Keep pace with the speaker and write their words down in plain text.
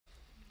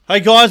Hey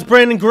guys,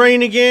 Brandon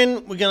Green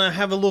again. We're going to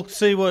have a look,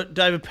 see what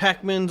David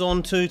Pacman's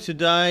onto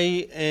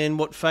today and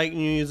what fake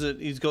news that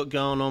he's got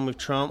going on with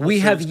Trump. We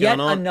have yet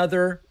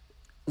another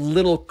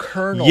little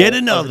kernel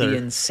of the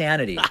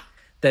insanity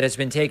that has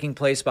been taking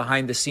place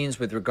behind the scenes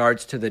with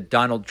regards to the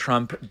Donald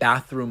Trump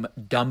bathroom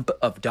dump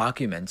of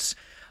documents.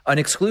 An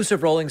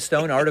exclusive Rolling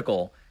Stone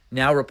article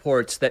now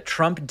reports that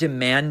Trump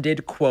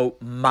demanded,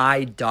 quote,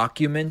 my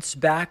documents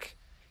back,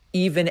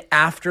 even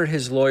after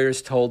his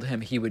lawyers told him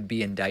he would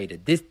be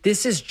indicted.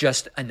 This is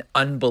just an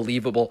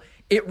unbelievable.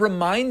 It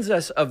reminds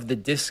us of the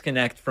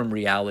disconnect from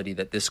reality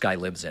that this guy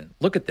lives in.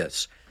 Look at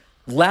this.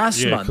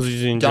 Last month,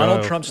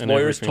 Donald Trump's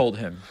lawyers told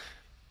him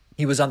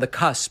he was on the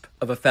cusp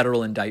of a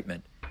federal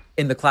indictment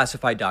in the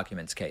classified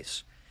documents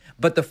case.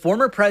 But the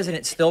former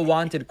president still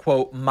wanted,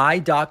 quote, my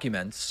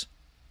documents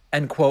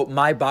and, quote,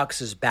 my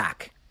boxes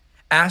back,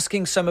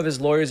 asking some of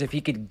his lawyers if he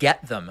could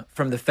get them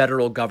from the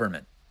federal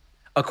government,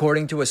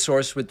 according to a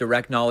source with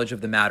direct knowledge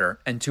of the matter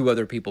and two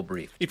other people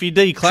briefed. If you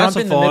declassify Trump,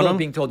 in the middle them, of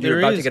being told you're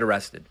about to get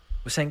arrested,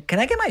 was saying, can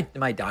I get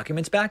my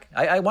documents back?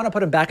 I want to put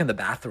them back in the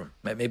bathroom.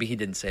 Maybe he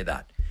didn't say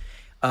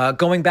that.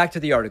 Going back to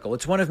the article,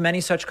 it's one of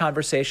many such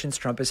conversations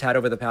Trump has had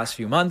over the past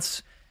few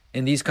months.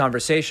 In these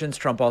conversations,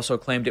 Trump also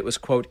claimed it was,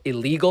 quote,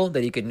 illegal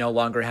that he could no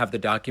longer have the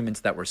documents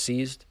that were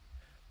seized.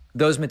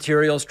 Those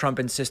materials, Trump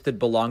insisted,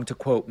 belonged to,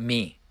 quote,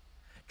 me.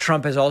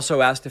 Trump has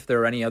also asked if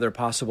there are any other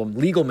possible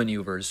legal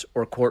maneuvers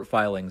or court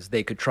filings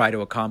they could try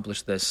to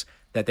accomplish this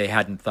that they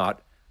hadn't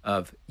thought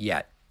of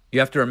yet. You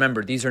have to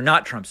remember, these are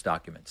not Trump's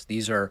documents.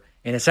 These are,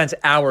 in a sense,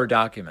 our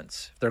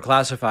documents. If they're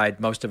classified,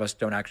 most of us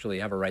don't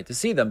actually have a right to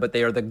see them, but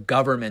they are the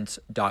government's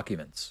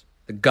documents,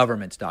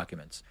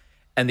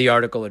 And the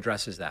article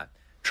addresses that.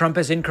 Trump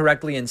has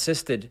incorrectly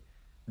insisted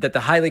that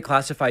the highly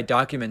classified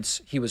documents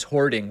he was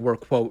hoarding were,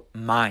 quote,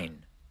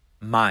 mine.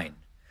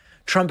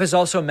 Trump has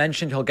also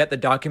mentioned he'll get the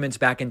documents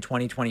back in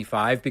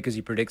 2025 because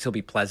he predicts he'll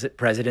be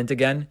president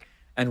again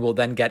and will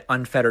then get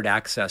unfettered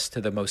access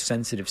to the most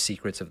sensitive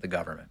secrets of the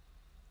government.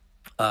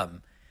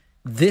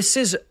 This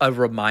is a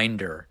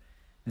reminder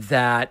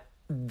that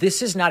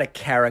this is not a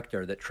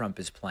character that Trump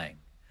is playing.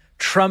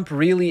 Trump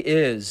really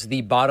is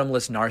the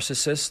bottomless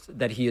narcissist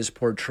that he is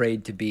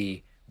portrayed to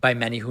be by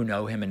many who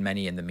know him and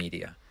many in the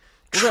media.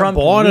 Trump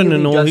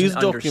really doesn't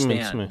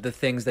understand the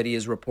things that he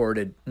is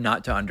reported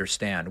not to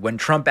understand. When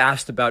Trump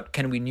asked about,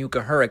 can we nuke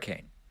a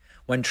hurricane?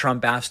 When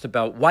Trump asked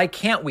about, why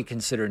can't we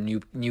consider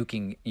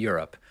nuking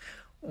Europe?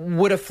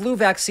 Would a flu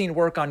vaccine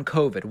work on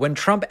COVID? When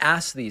Trump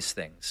asked these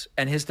things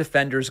and his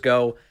defenders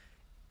go,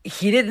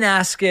 he didn't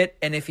ask it,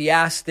 and if he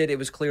asked it, it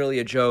was clearly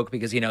a joke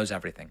because he knows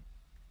everything.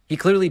 He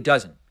clearly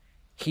doesn't.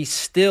 He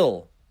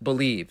still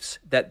believes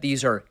that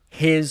these are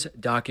his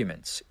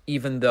documents,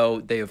 even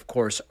though they, of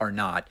course, are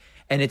not.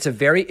 And it's a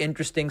very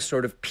interesting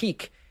sort of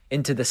peek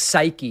into the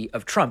psyche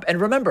of Trump.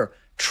 And remember,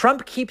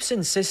 Trump keeps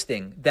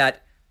insisting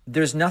that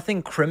there's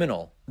nothing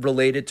criminal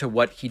related to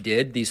what he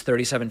did, these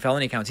 37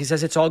 felony counts. He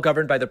says it's all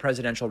governed by the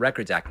Presidential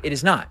Records Act. It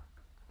is not.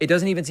 It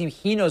doesn't even seem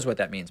he knows what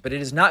that means, but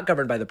it is not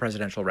governed by the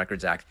Presidential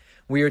Records Act.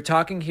 We are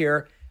talking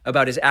here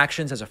about his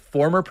actions as a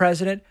former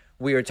president.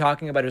 We are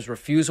talking about his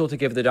refusal to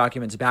give the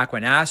documents back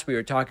when asked. We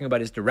are talking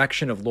about his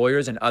direction of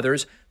lawyers and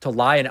others to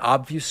lie and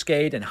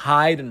obfuscate and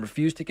hide and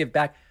refuse to give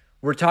back.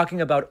 We're talking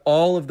about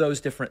all of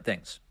those different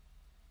things.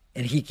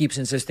 And he keeps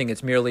insisting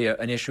it's merely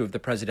an issue of the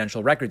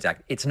Presidential Records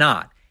Act. It's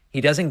not.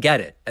 He doesn't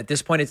get it. At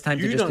this point, it's time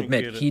to just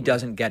admit he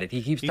doesn't get it.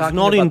 He keeps talking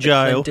about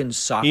the Clinton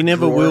sock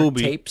drawer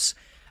tapes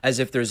as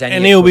if there's any.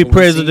 And he'll be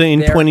president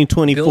in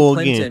 2024 again. Bill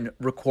Clinton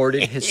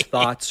recorded his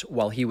thoughts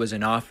while he was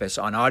in office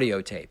on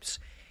audio tapes.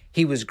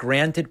 He was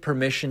granted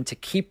permission to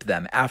keep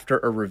them after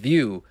a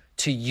review,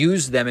 to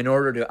use them in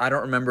order to, I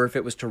don't remember if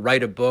it was to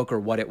write a book or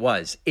what it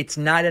was. It's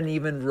not an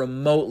even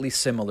remotely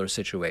similar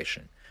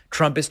situation.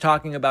 Trump is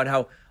talking about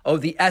how,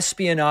 the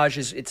espionage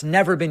it's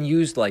never been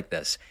used like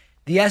this.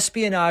 The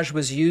espionage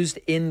was used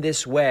in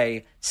this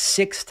way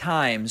 6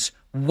 times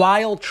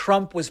while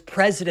Trump was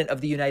president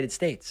of the United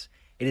States.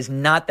 It is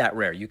not that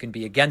rare. You can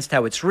be against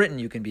how it's written.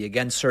 You can be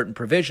against certain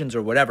provisions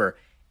or whatever.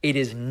 It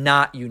is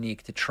not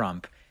unique to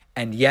Trump.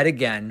 And yet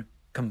again,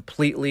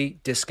 completely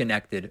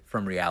disconnected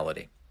from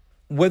reality.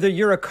 Whether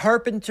you're a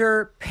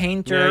carpenter,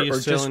 painter, or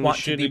just want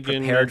to be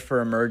prepared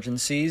for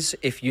emergencies,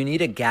 if you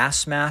need a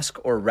gas mask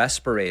or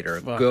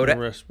respirator, go to...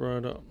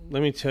 respirator.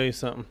 Let me tell you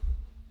something.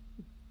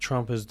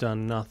 Trump has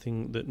done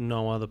nothing that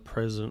no other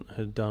president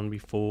had done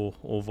before,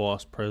 or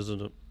vice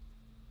president.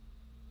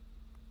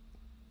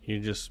 You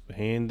just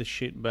hand the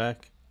shit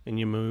back and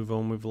you move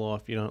on with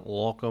life. You don't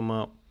lock them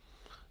up.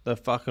 They're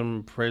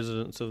fucking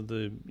presidents of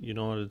the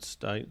United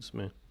States,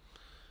 man.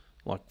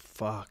 Like,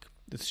 fuck.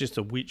 It's just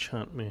a witch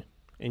hunt, man.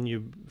 And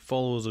your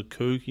followers are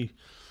kooky.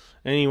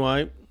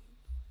 Anyway,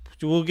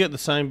 we'll get the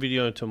same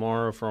video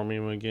tomorrow from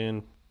him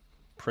again,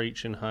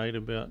 preaching hate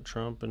about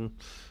Trump and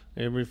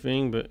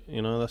everything. But,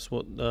 that's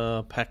what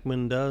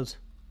Pacman does.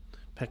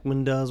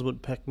 Pacman does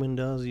what Pacman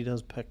does. He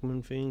does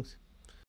Pacman things.